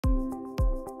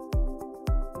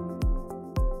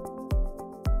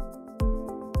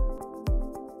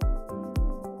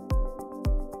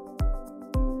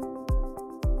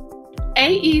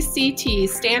AECT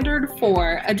Standard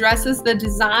 4 addresses the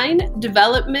design,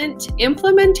 development,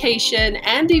 implementation,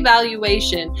 and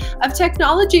evaluation of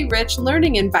technology-rich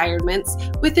learning environments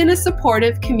within a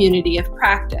supportive community of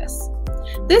practice.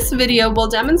 This video will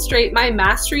demonstrate my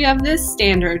mastery of this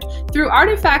standard through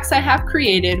artifacts I have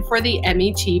created for the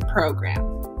MET program.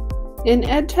 In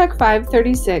EdTech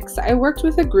 536, I worked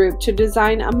with a group to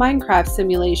design a Minecraft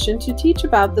simulation to teach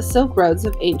about the Silk Roads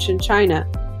of ancient China.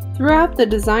 Throughout the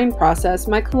design process,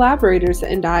 my collaborators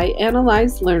and I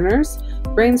analyzed learners,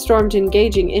 brainstormed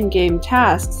engaging in-game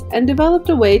tasks, and developed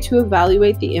a way to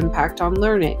evaluate the impact on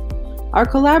learning. Our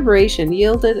collaboration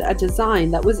yielded a design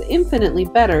that was infinitely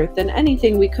better than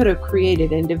anything we could have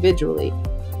created individually.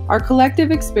 Our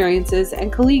collective experiences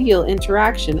and collegial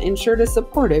interaction ensured a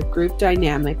supportive group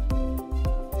dynamic.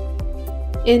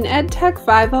 In EdTech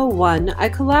 501, I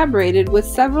collaborated with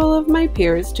several of my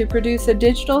peers to produce a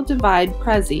digital divide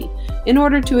Prezi in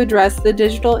order to address the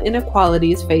digital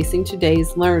inequalities facing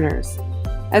today's learners.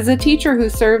 As a teacher who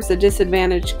serves a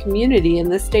disadvantaged community in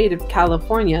the state of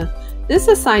California, this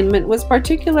assignment was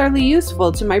particularly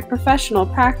useful to my professional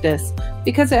practice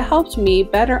because it helped me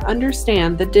better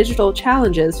understand the digital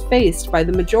challenges faced by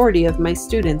the majority of my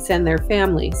students and their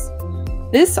families.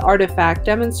 This artifact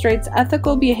demonstrates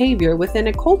ethical behavior within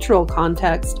a cultural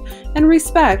context and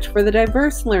respect for the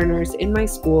diverse learners in my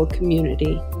school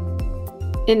community.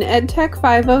 In EdTech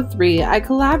 503, I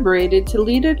collaborated to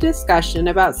lead a discussion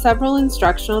about several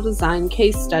instructional design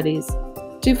case studies.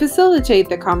 To facilitate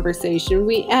the conversation,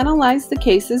 we analyzed the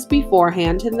cases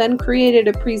beforehand and then created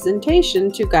a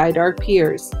presentation to guide our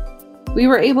peers. We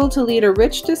were able to lead a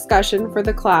rich discussion for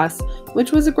the class,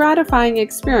 which was a gratifying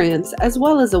experience as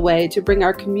well as a way to bring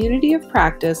our community of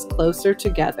practice closer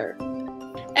together.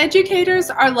 Educators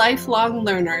are lifelong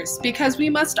learners because we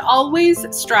must always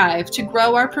strive to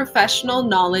grow our professional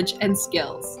knowledge and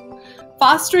skills.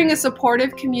 Fostering a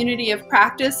supportive community of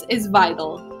practice is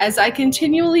vital as I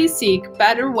continually seek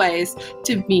better ways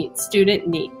to meet student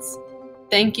needs.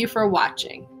 Thank you for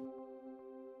watching.